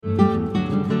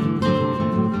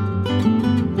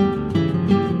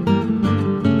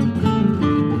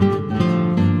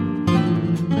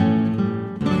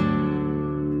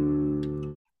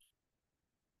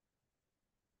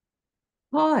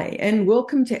and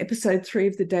welcome to episode 3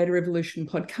 of the Data Revolution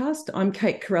podcast. I'm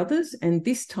Kate Carruthers, and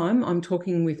this time I'm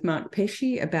talking with Mark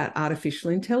Pesce about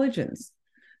artificial intelligence.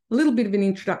 A little bit of an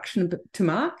introduction to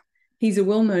Mark. He's a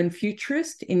well-known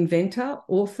futurist, inventor,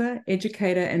 author,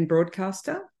 educator, and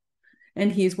broadcaster,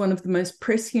 and he is one of the most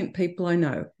prescient people I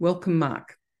know. Welcome,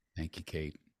 Mark. Thank you,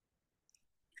 Kate.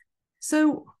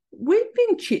 So we've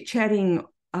been chit-chatting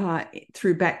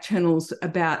through back channels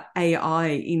about AI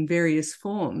in various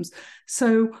forms.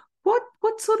 So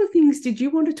what sort of things did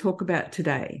you want to talk about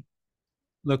today?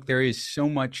 Look, there is so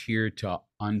much here to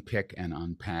unpick and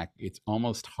unpack. It's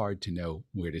almost hard to know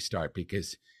where to start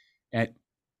because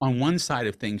on one side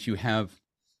of things, you have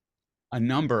a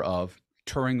number of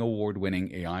Turing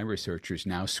Award-winning AI researchers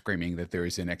now screaming that there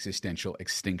is an existential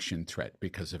extinction threat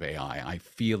because of AI. I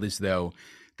feel as though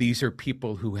these are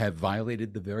people who have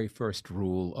violated the very first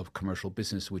rule of commercial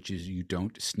business, which is you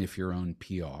don't sniff your own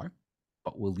PR,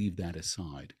 but we'll leave that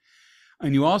aside.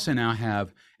 And you also now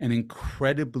have an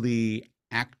incredibly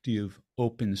active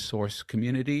open source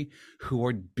community who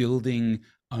are building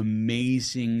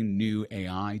amazing new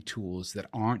AI tools that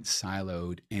aren't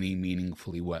siloed any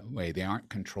meaningfully way. They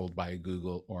aren't controlled by a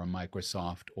Google or a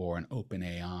Microsoft or an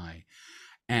OpenAI.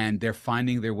 And they're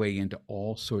finding their way into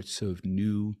all sorts of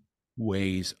new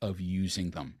ways of using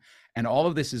them. And all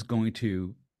of this is going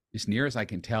to, as near as I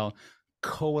can tell,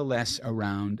 coalesce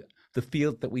around the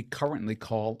field that we currently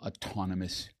call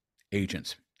autonomous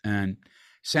agents. And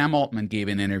Sam Altman gave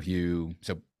an interview,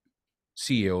 so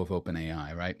CEO of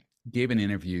OpenAI, right? Gave an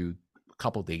interview a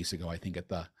couple days ago, I think, at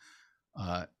the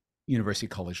University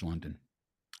College London.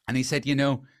 And he said,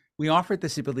 we offered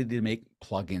this ability to make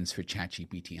plugins for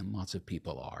ChatGPT, and lots of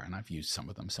people are, and I've used some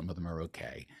of them. Some of them are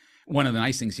okay. One of the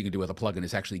nice things you can do with a plugin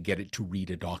is actually get it to read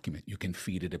a document. You can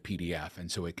feed it a PDF,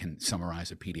 and so it can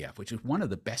summarize a PDF, which is one of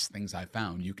the best things I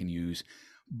found you can use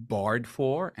Bard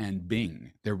for and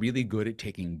Bing. They're really good at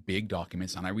taking big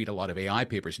documents, and I read a lot of AI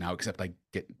papers now, except I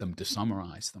get them to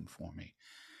summarize them for me.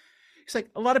 It's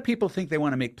like a lot of people think they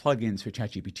want to make plugins for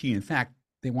ChatGPT. In fact,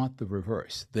 they want the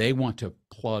reverse. They want to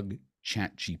plug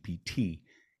ChatGPT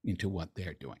into what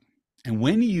they're doing. And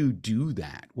when you do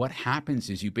that, what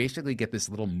happens is you basically get this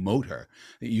little motor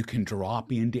that you can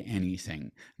drop into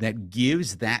anything that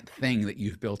gives that thing that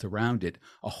you've built around it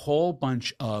a whole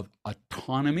bunch of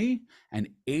autonomy and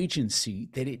agency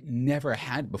that it never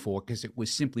had before because it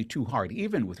was simply too hard.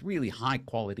 Even with really high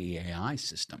quality AI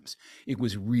systems, it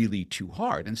was really too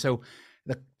hard. And so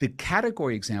the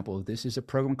category example of this is a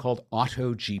program called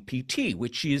AutoGPT,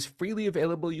 which is freely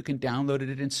available. You can download it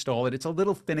and install it. It's a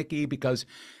little finicky because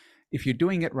if you're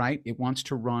doing it right, it wants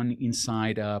to run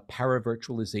inside a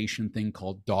paravirtualization thing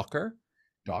called Docker.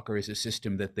 Docker is a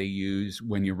system that they use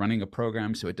when you're running a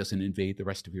program so it doesn't invade the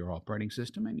rest of your operating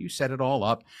system. And you set it all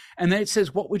up. And then it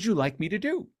says, what would you like me to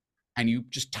do? And you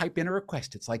just type in a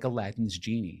request. It's like Aladdin's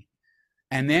genie.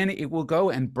 And then it will go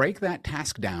and break that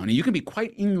task down. And you can be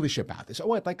quite English about this.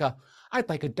 Oh, I'd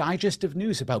like a digest of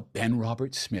news about Ben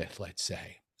Robert Smith, let's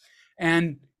say.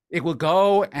 And it will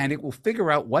go and it will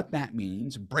figure out what that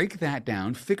means, break that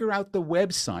down, figure out the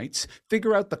websites,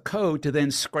 figure out the code to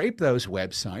then scrape those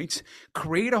websites,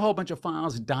 create a whole bunch of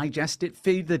files, digest it,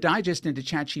 feed the digest into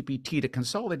ChatGPT to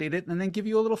consolidate it, and then give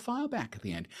you a little file back at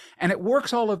the end. And it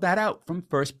works all of that out from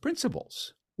first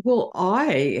principles. Well,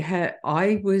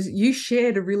 you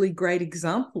shared a really great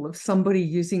example of somebody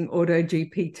using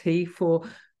AutoGPT for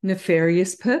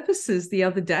nefarious purposes the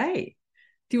other day.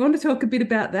 Do you want to talk a bit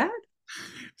about that?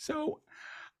 So,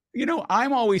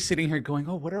 I'm always sitting here going,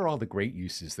 oh, what are all the great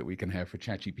uses that we can have for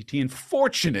ChatGPT? And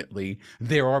fortunately,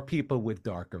 there are people with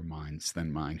darker minds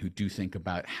than mine who do think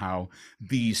about how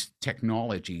these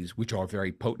technologies, which are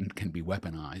very potent, can be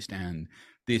weaponized. And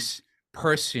this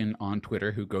person on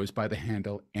Twitter who goes by the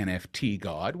handle NFT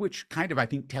God, which kind of, I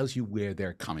think, tells you where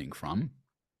they're coming from,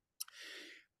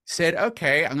 said,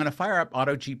 okay, I'm going to fire up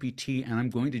AutoGPT and I'm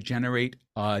going to generate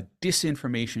a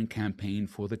disinformation campaign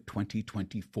for the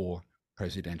 2024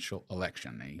 presidential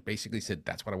election. And he basically said,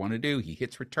 that's what I want to do. He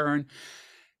hits return.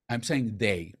 I'm saying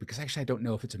they, because actually I don't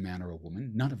know if it's a man or a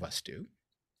woman. None of us do.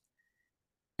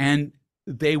 And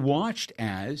they watched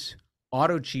as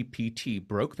AutoGPT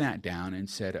broke that down and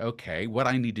said, okay, what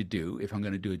I need to do if I'm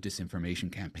going to do a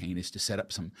disinformation campaign is to set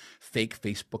up some fake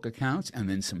Facebook accounts and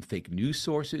then some fake news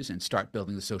sources and start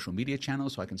building the social media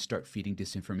channels so I can start feeding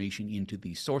disinformation into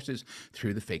these sources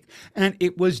through the fake. And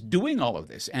it was doing all of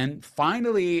this. And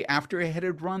finally, after it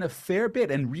had run a fair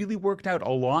bit and really worked out a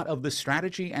lot of the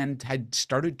strategy and had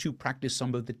started to practice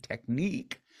some of the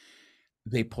technique,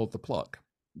 they pulled the plug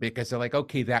because they're like,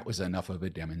 okay, that was enough of a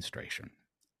demonstration.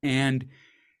 And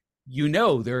you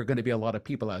know there are going to be a lot of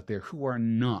people out there who are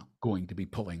not going to be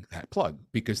pulling that plug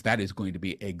because that is going to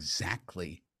be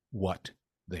exactly what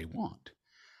they want.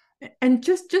 And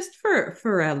just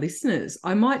for our listeners,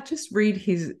 I might just read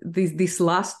this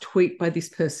last tweet by this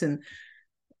person.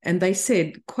 And they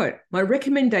said, quote, "My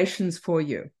recommendations for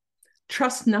you: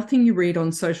 trust nothing you read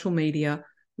on social media,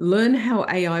 learn how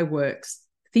AI works,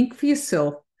 think for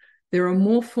yourself. There are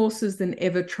more forces than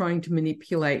ever trying to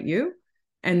manipulate you."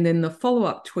 And then the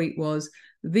follow-up tweet was,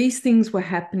 "These things were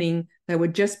happening. They were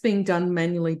just being done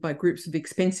manually by groups of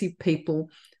expensive people.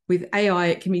 With AI,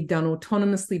 it can be done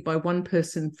autonomously by one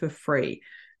person for free."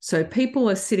 So people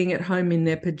are sitting at home in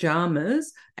their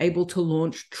pajamas, able to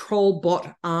launch troll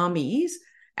bot armies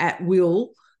at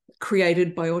will,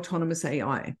 created by autonomous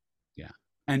AI. Yeah.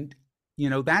 And,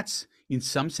 that's in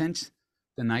some sense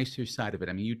the nicer side of it.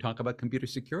 I mean, you talk about computer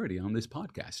security on this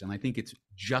podcast, and I think it's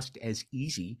just as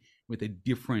easy with a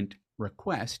different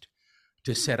request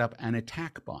to set up an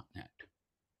attack botnet.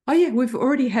 Oh, yeah, we've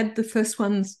already had the first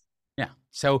ones. Yeah.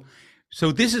 So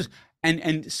this is,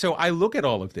 and so I look at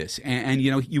all of this, and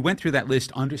you went through that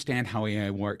list, understand how AI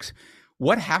works.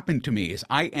 What happened to me is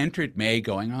I entered May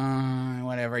going,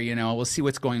 whatever, we'll see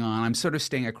what's going on. I'm sort of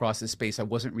staying across the space. I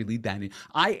wasn't really that in.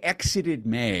 I exited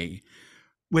May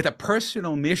with a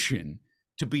personal mission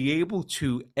to be able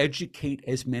to educate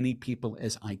as many people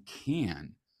as I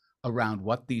can around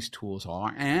what these tools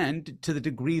are, and to the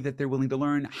degree that they're willing to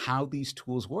learn how these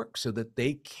tools work so that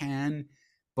they can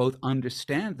both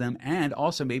understand them and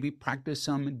also maybe practice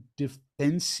some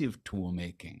defensive tool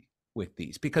making with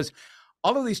these. Because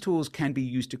all of these tools can be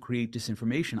used to create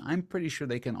disinformation. I'm pretty sure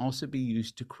they can also be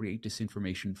used to create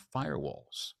disinformation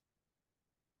firewalls.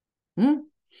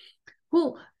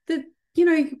 Well,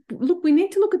 look, we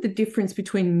need to look at the difference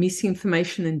between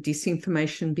misinformation and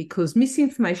disinformation, because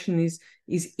misinformation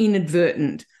is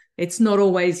inadvertent. It's not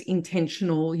always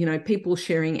intentional. People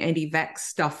sharing anti-vax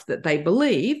stuff that they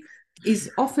believe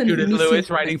is often Judith Lewis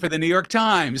writing for the New York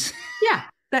Times. Yeah,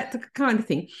 that kind of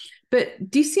thing. But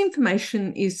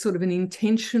disinformation is sort of an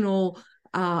intentional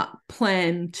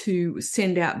plan to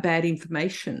send out bad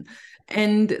information.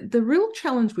 And the real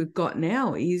challenge we've got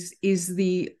now is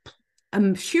the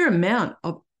sheer amount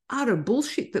of utter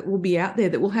bullshit that will be out there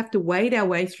that we'll have to wade our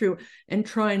way through and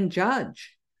try and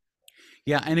judge.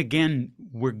 Yeah, and again,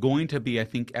 we're going to be, I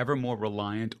think, ever more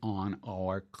reliant on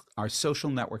our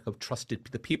social network of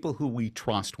the people who we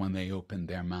trust when they open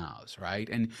their mouths, right?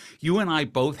 And you and I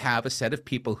both have a set of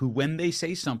people who, when they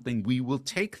say something, we will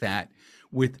take that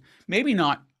with maybe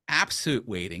not absolute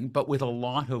weighting, but with a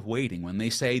lot of weighting. When they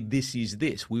say this is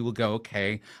this, we will go,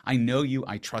 okay, I know you,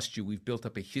 I trust you, we've built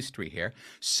up a history here.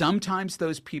 Sometimes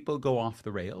those people go off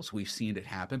the rails. We've seen it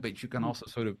happen, but you can also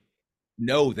sort of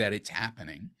know that it's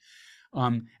happening.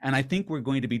 And I think we're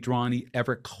going to be drawn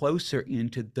ever closer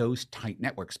into those tight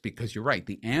networks, because you're right,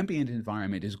 the ambient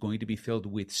environment is going to be filled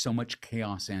with so much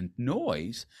chaos and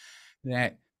noise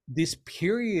that this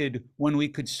period when we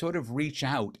could sort of reach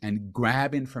out and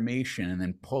grab information and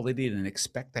then pull it in and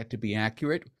expect that to be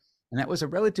accurate, and that was a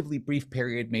relatively brief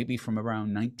period, maybe from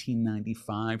around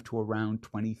 1995 to around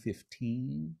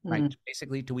 2015, right?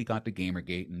 Basically till we got to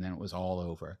Gamergate, and then it was all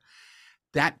over.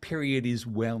 That period is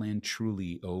well and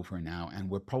truly over now, and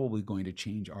we're probably going to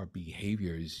change our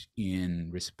behaviors in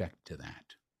respect to that.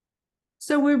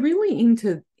 So we're really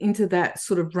into that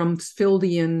sort of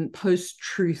Rumsfeldian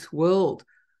post-truth world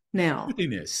now.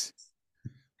 Truthiness.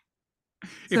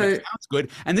 If it sounds good.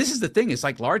 And this is the thing, it's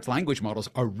like large language models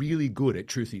are really good at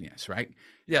truthiness, right?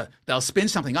 Yeah, they'll spin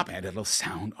something up and it'll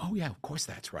sound, oh yeah, of course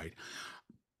that's right.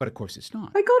 But of course it's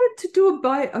not. I got it to do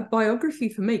a biography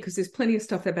for me, because there's plenty of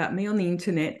stuff about me on the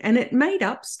internet, and it made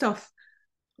up stuff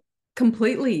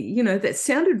completely, that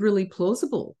sounded really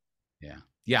plausible.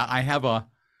 Yeah, I have a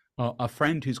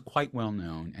friend who's quite well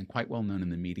known in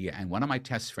the media, and one of my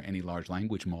tests for any large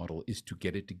language model is to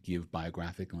get it to give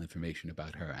biographical information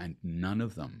about her, and none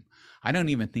of them. I don't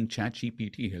even think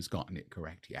ChatGPT has gotten it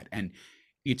correct yet. And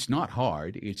it's not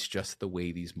hard, it's just the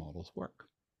way these models work.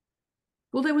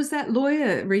 Well, there was that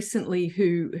lawyer recently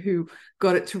who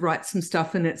got it to write some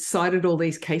stuff, and it cited all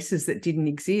these cases that didn't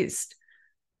exist.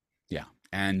 Yeah,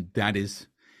 and that is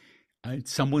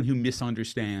someone who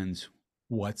misunderstands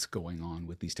what's going on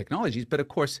with these technologies. But of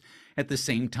course, at the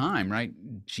same time, right,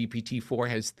 GPT-4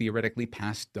 has theoretically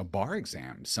passed a bar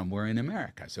exam somewhere in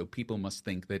America. So people must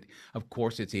think that, of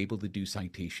course, it's able to do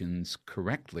citations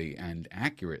correctly and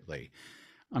accurately.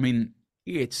 I mean,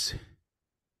 it's...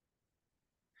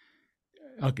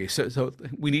 Okay, so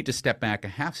we need to step back a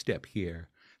half step here.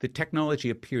 The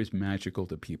technology appears magical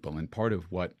to people, and part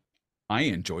of what I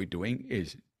enjoy doing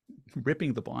is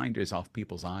ripping the blinders off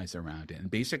people's eyes around it and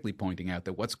basically pointing out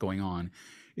that what's going on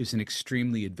is an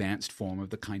extremely advanced form of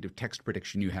the kind of text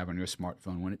prediction you have on your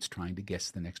smartphone when it's trying to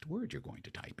guess the next word you're going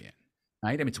to type in.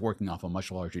 Right? I mean, it's working off a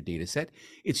much larger data set.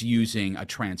 It's using a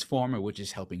transformer, which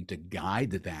is helping to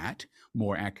guide that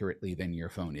more accurately than your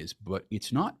phone is, but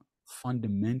it's not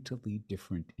fundamentally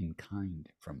different in kind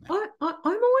from that. I'm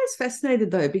always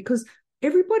fascinated, though, because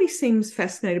everybody seems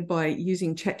fascinated by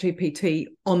using ChatGPT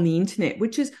on the internet,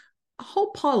 which is a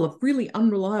whole pile of really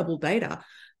unreliable data.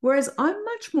 Whereas I'm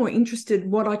much more interested in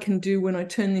what I can do when I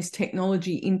turn this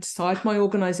technology inside my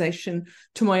organization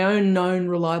to my own known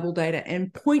reliable data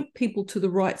and point people to the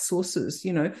right sources,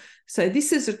 So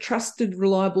this is a trusted,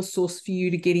 reliable source for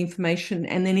you to get information,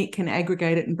 and then it can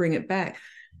aggregate it and bring it back.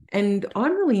 And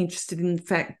I'm really interested in the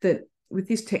fact that with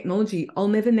this technology, I'll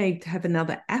never need to have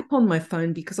another app on my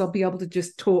phone because I'll be able to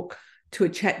just talk to a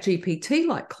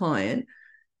ChatGPT-like client,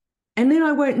 and then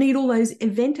I won't need all those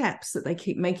event apps that they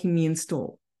keep making me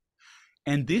install.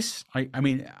 And this,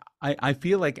 I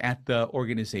feel like at the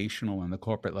organizational and the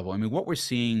corporate level, I mean, what we're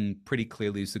seeing pretty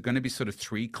clearly is there are going to be sort of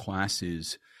three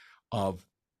classes of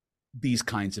these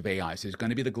kinds of AIs. There's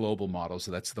going to be the global models.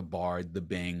 So that's the Bard, the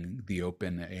Bing, the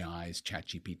Open AIs,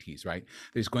 ChatGPTs, right?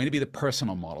 There's going to be the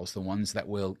personal models, the ones that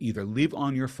will either live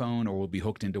on your phone or will be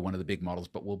hooked into one of the big models,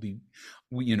 but we'll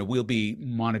be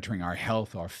monitoring our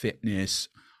health, our fitness,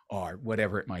 or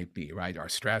whatever it might be, right? Our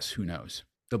stress, who knows?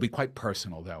 They'll be quite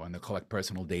personal, though, and they'll collect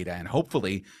personal data. And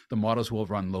hopefully the models will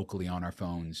run locally on our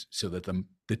phones so that the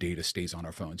data stays on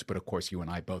our phones. But of course, you and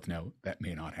I both know that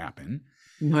may not happen.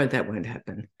 No, that won't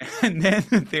happen. And then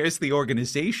there's the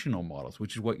organizational models,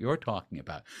 which is what you're talking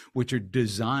about, which are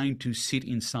designed to sit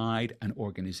inside an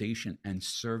organization and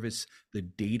service the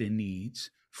data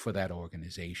needs for that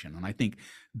organization. And I think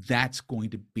that's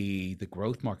going to be the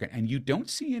growth market. And you don't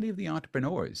see any of the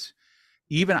entrepreneurs.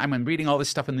 Even I'm reading all this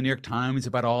stuff in the New York Times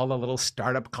about all the little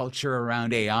startup culture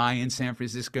around AI in San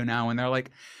Francisco now. And they're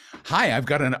like, hi, I've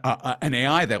got an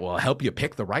AI that will help you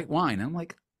pick the right wine. And I'm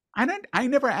like, I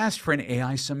never asked for an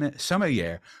AI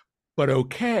sommelier, but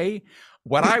okay.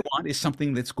 What I want is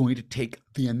something that's going to take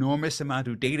the enormous amount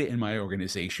of data in my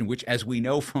organization, which, as we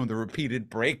know from the repeated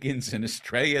break-ins in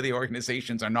Australia, the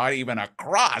organizations are not even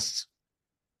across,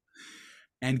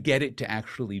 and get it to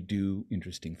actually do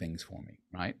interesting things for me,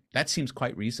 right? That seems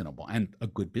quite reasonable and a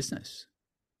good business.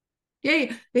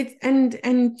 Yeah,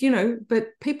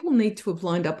 but people need to have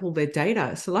lined up all their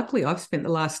data. So luckily I've spent the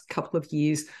last couple of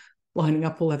years lining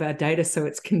up all of our data so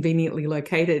it's conveniently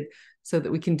located so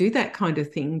that we can do that kind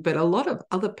of thing. But a lot of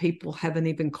other people haven't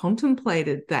even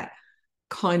contemplated that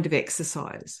kind of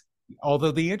exercise.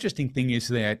 Although the interesting thing is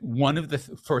that one of the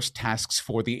first tasks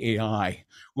for the AI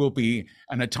will be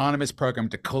an autonomous program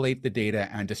to collate the data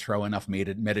and to throw enough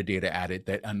metadata at it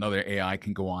that another AI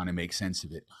can go on and make sense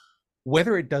of it.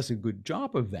 Whether it does a good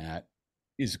job of that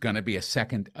is going to be a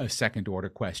second order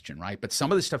question, right? But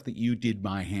some of the stuff that you did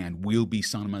by hand will be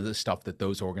some of the stuff that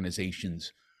those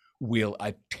organizations will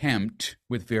attempt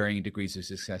with varying degrees of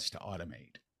success to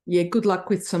automate. Yeah, good luck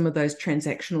with some of those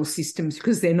transactional systems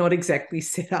because they're not exactly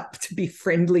set up to be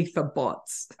friendly for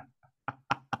bots.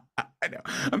 I know.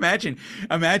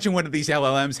 Imagine one of these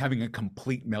LLMs having a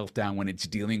complete meltdown when it's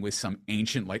dealing with some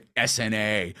ancient like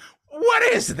SNA. What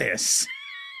is this?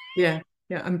 Yeah,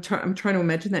 I'm trying to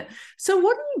imagine that. So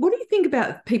what do you think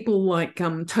about people like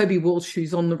Toby Walsh,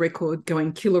 who's on the record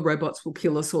going, "Killer robots will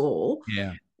kill us all"?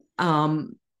 Yeah.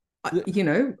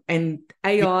 And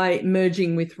AI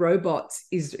merging with robots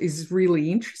is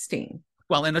really interesting.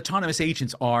 Well, and autonomous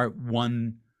agents are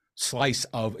one slice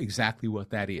of exactly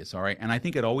what that is, all right? And I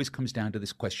think it always comes down to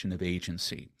this question of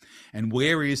agency. And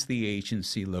where is the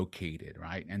agency located,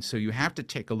 right? And so you have to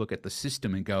take a look at the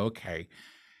system and go, okay,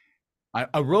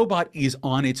 a robot is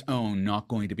on its own not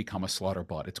going to become a slaughter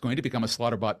bot. It's going to become a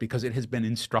slaughter bot because it has been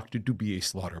instructed to be a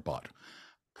slaughter bot.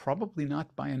 Probably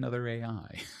not by another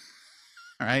AI.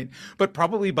 All right, but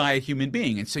probably by a human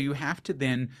being. And so you have to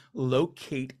then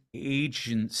locate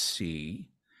agency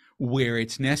where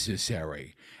it's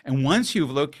necessary. And once you've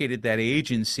located that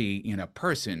agency in a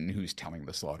person who's telling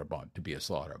the slaughter bot to be a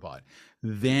slaughter bot,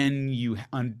 then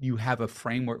you have a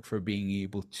framework for being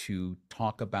able to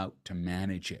talk about, to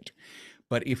manage it.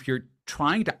 But if you're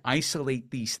trying to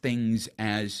isolate these things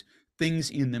as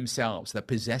things in themselves that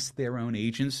possess their own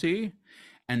agency,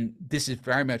 and this is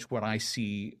very much what I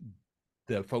see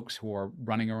the folks who are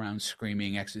running around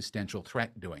screaming existential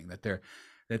threat doing, that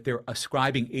they're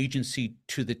ascribing agency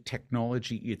to the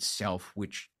technology itself,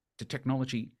 which the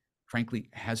technology, frankly,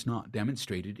 has not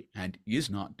demonstrated and is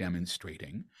not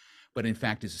demonstrating, but in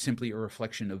fact is simply a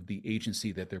reflection of the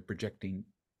agency that they're projecting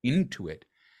into it.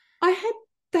 I had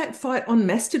that fight on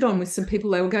Mastodon with some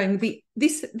people. They were going,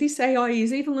 this AI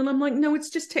is evil. And I'm like, no, it's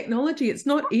just technology. It's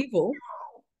not evil.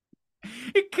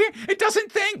 It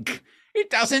doesn't think. It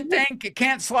doesn't think. It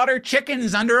can't slaughter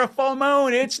chickens under a full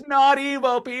moon. It's not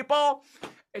evil, people.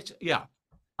 It's yeah.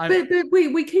 But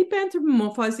we keep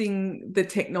anthropomorphizing the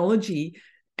technology,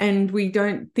 and we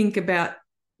don't think about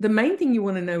the main thing you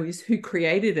want to know is who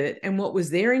created it and what was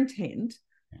their intent.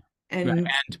 And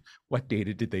what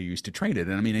data did they use to train it?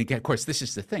 And I mean, again, of course, this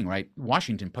is the thing, right?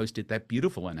 Washington Post did that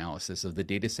beautiful analysis of the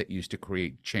data set used to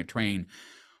train.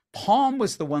 Palm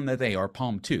was the one that or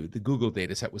Palm 2, the Google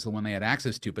data set was the one they had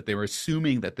access to, but they were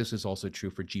assuming that this is also true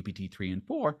for GPT-3 and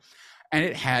 4. And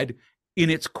it had, in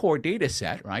its core data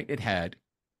set, right, it had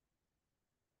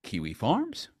Kiwi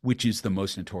Farms, which is the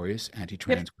most notorious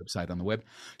anti-trans website on the web,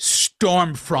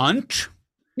 Stormfront,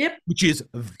 which is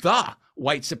the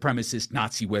white supremacist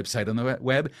Nazi website on the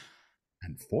web,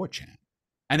 and 4chan.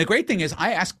 And the great thing is,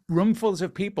 I asked roomfuls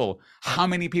of people how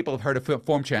many people have heard of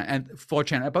 4chan, and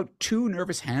 4chan. About 2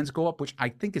 nervous hands go up, which I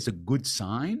think is a good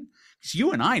sign. Because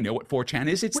you and I know what 4chan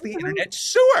is. It's the internet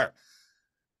sewer.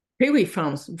 Kiwi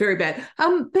Farms, very bad.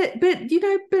 But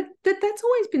that's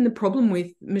always been the problem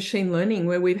with machine learning,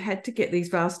 where we've had to get these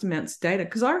vast amounts of data.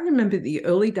 Because I remember the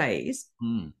early days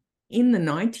in the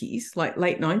 90s, like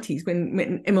late 90s,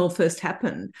 when ML first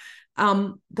happened,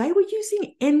 they were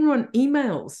using Enron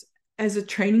emails as a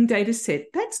training data set.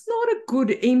 That's not a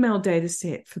good email data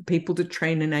set for people to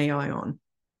train an AI on.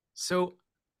 So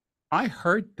I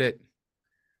heard that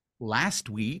last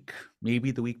week,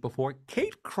 maybe the week before,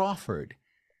 Kate Crawford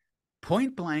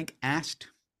point blank asked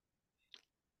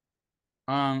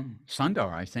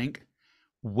Sundar, I think,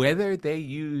 whether they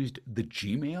used the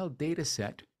Gmail data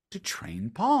set to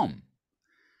train Palm.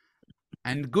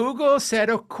 And Google said,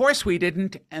 of course we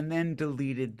didn't, and then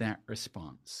deleted that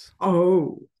response.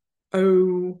 Oh,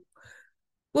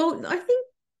 well, I think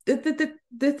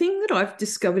the thing that I've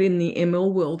discovered in the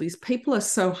ML world is people are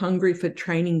so hungry for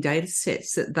training data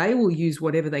sets that they will use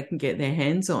whatever they can get their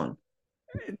hands on.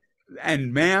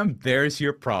 And ma'am, there's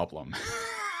your problem.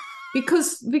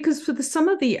 because for some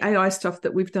of the AI stuff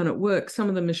that we've done at work, some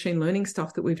of the machine learning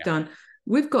stuff that we've done,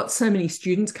 we've got so many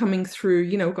students coming through.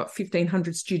 We've got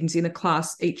 1,500 students in a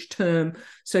class each term.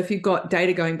 So if you've got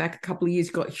data going back a couple of years,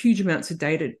 you've got huge amounts of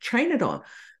data to train it on.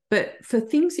 But for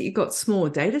things that you've got smaller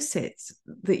data sets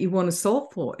that you want to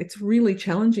solve for, it's really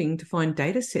challenging to find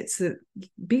data sets that are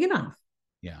big enough.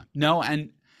 Yeah. No,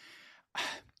 and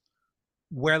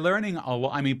we're learning a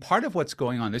lot. I mean, part of what's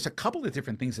going on, there's a couple of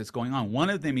different things that's going on. One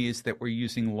of them is that we're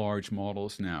using large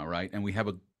models now, right? And we have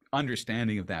an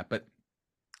understanding of that. But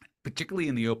particularly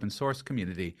in the open source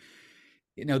community,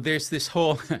 there's this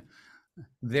whole,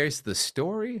 there's the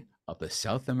story of the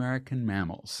South American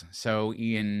mammals. So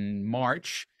in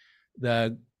March,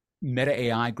 the Meta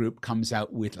AI group comes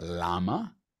out with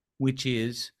Llama, which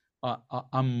is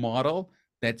a model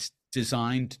that's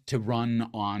designed to run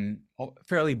on a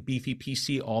fairly beefy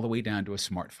PC all the way down to a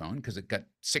smartphone, because it got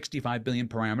 65 billion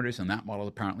parameters, and that model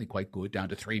apparently quite good, down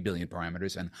to 3 billion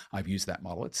parameters. And I've used that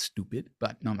model. It's stupid,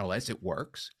 but nonetheless, it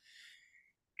works.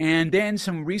 And then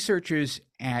some researchers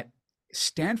at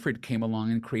Stanford came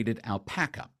along and created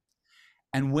Alpaca.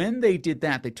 And when they did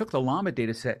that, they took the Llama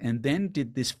data set and then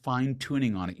did this fine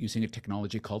tuning on it using a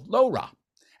technology called LoRa.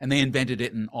 And they invented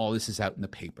it, and all this is out in the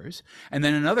papers. And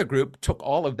then another group took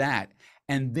all of that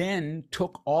and then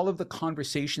took all of the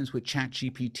conversations with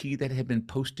ChatGPT that had been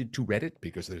posted to Reddit,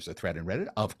 because there's a thread in Reddit,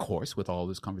 of course, with all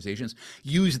those conversations,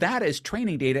 used that as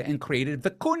training data and created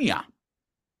Vicuña.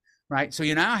 Right? So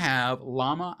you now have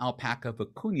Llama, Alpaca,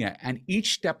 Vicuña, and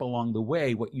each step along the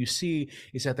way, what you see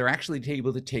is that they're actually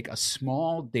able to take a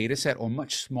small data set, or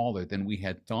much smaller than we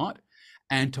had thought,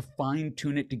 and to fine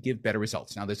tune it to give better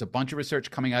results. Now, there's a bunch of research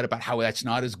coming out about how that's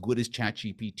not as good as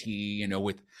ChatGPT,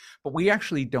 but we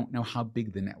actually don't know how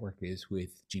big the network is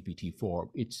with GPT-4.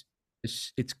 It's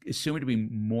assumed to be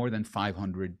more than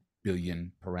 500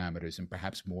 billion parameters, and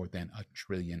perhaps more than 1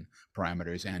 trillion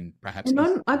parameters, and perhaps.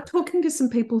 And I'm talking to some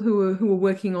people who are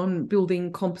working on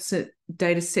building composite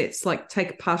data sets, like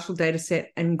take a partial data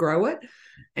set and grow it,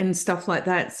 and stuff like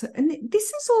that. So, and this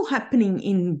is all happening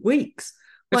in weeks.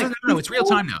 Like, no, it's real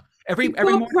time now. Every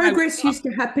progress used to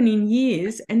happen in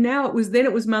years, and now it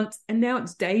was months, and now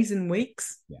it's days and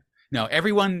weeks. Yeah. No,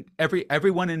 everyone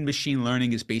in machine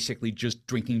learning is basically just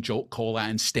drinking Jolt Cola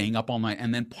and staying up all night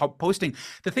and then posting.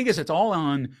 The thing is,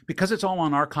 because it's all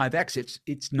on ArchiveX,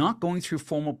 it's not going through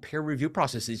formal peer review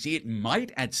processes. It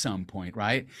might at some point,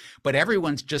 right? But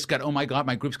everyone's just got, oh my God,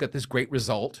 my group's got this great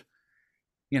result.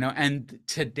 And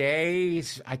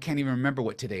today's, I can't even remember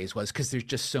what today's was because there's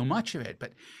just so much of it.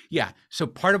 But yeah, so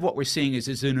part of what we're seeing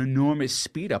is an enormous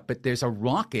speed up, but there's a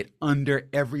rocket under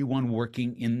everyone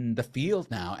working in the field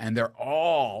now, and they're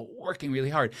all working really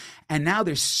hard. And now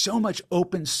there's so much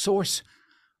open source,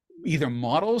 either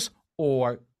models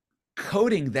or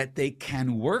coding that they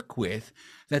can work with,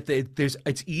 that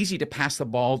it's easy to pass the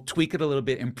ball, tweak it a little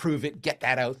bit, improve it, get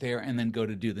that out there, and then go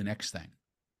to do the next thing.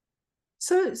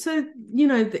 So it's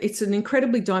an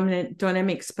incredibly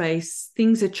dynamic space.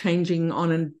 Things are changing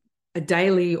on a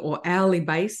daily or hourly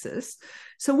basis.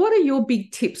 So what are your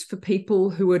big tips for people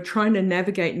who are trying to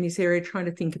navigate in this area, trying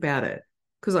to think about it?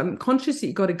 Because I'm conscious that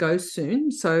you've got to go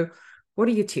soon. So what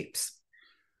are your tips?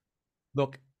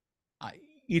 Look,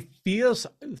 it feels,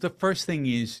 the first thing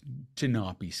is to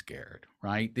not be scared,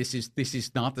 right? This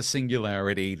is not the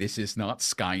singularity. This is not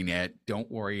Skynet. Don't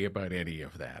worry about any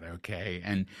of that, okay?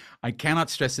 And I cannot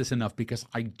stress this enough because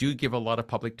I do give a lot of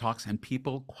public talks and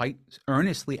people quite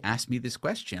earnestly ask me this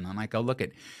question. And I go, look,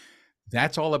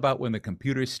 that's all about when the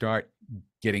computers start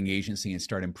getting agency and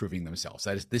start improving themselves.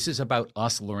 This is about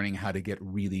us learning how to get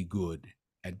really good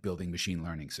at building machine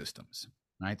learning systems.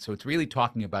 Right? So it's really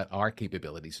talking about our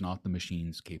capabilities, not the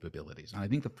machine's capabilities. And I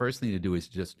think the first thing to do is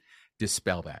just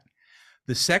dispel that.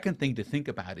 The second thing to think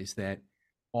about is that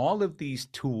all of these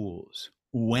tools,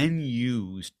 when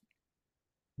used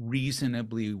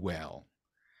reasonably well,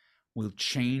 will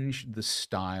change the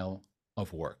style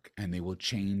of work, and they will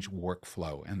change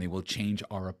workflow, and they will change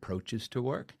our approaches to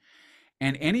work.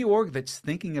 And any org that's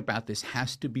thinking about this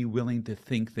has to be willing to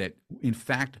think that, in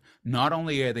fact, not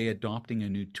only are they adopting a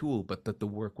new tool, but that the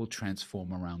work will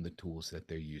transform around the tools that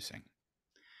they're using.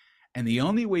 And the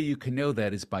only way you can know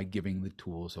that is by giving the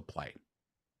tools a play.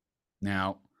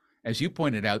 Now, as you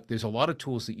pointed out, there's a lot of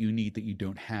tools that you need that you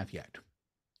don't have yet.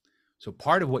 So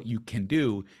part of what you can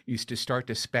do is to start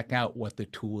to spec out what the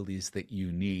tool is that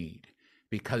you need,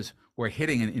 because we're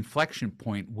hitting an inflection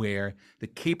point where the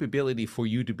capability for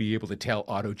you to be able to tell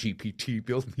AutoGPT,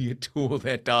 build me a tool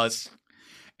that does,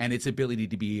 and its ability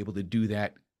to be able to do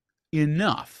that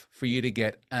enough for you to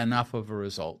get enough of a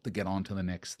result to get on to the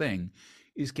next thing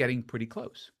is getting pretty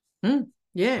close.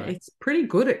 Yeah, right? It's pretty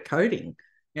good at coding.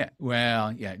 Yeah,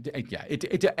 well, yeah.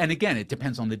 And again, it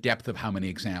depends on the depth of how many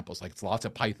examples. Like, it's lots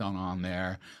of Python on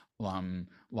there,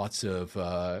 lots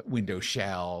of Windows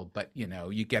shell, but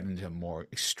you get into more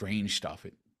strange stuff,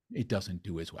 it doesn't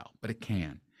do as well, but it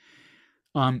can.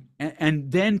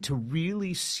 And then to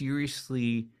really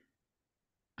seriously,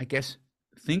 I guess,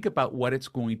 think about what it's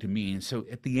going to mean. So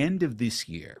at the end of this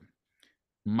year,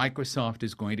 Microsoft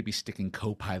is going to be sticking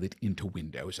Copilot into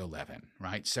Windows 11,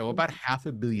 right? So about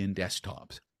 500 million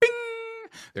desktops. Bing!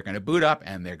 They're going to boot up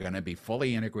and they're going to be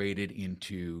fully integrated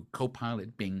into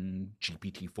Copilot, Bing,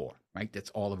 GPT-4, right? That's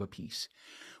all of a piece.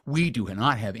 We do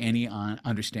not have any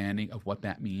understanding of what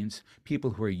that means. People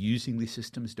who are using these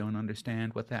systems don't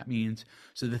understand what that means.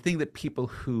 So the thing that people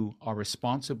who are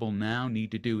responsible now need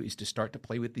to do is to start to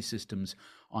play with these systems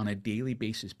on a daily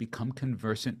basis, become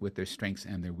conversant with their strengths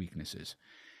and their weaknesses.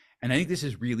 And I think this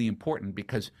is really important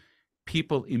because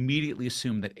people immediately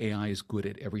assume that AI is good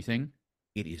at everything.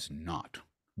 It is not.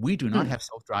 We do not have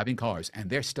self-driving cars, and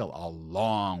they're still a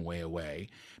long way away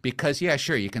because, yeah,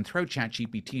 sure, you can throw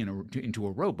ChatGPT into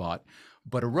a robot,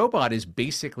 but a robot is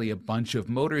basically a bunch of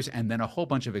motors and then a whole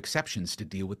bunch of exceptions to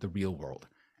deal with the real world.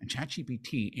 And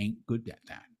ChatGPT ain't good at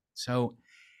that. So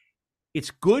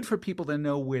it's good for people to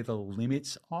know where the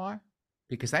limits are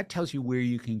because that tells you where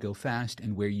you can go fast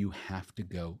and where you have to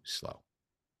go slow.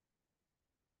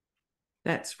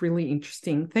 That's really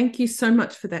interesting. Thank you so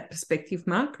much for that perspective,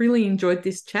 Mark. Really enjoyed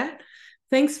this chat.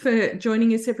 Thanks for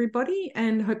joining us, everybody,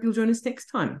 and hope you'll join us next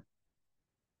time.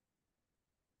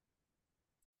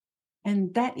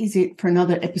 And that is it for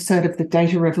another episode of the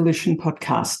Data Revolution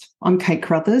podcast. I'm Kate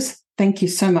Carruthers. Thank you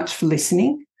so much for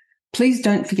listening. Please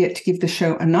don't forget to give the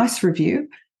show a nice review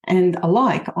and a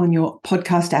like on your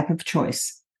podcast app of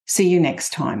choice. See you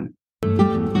next time.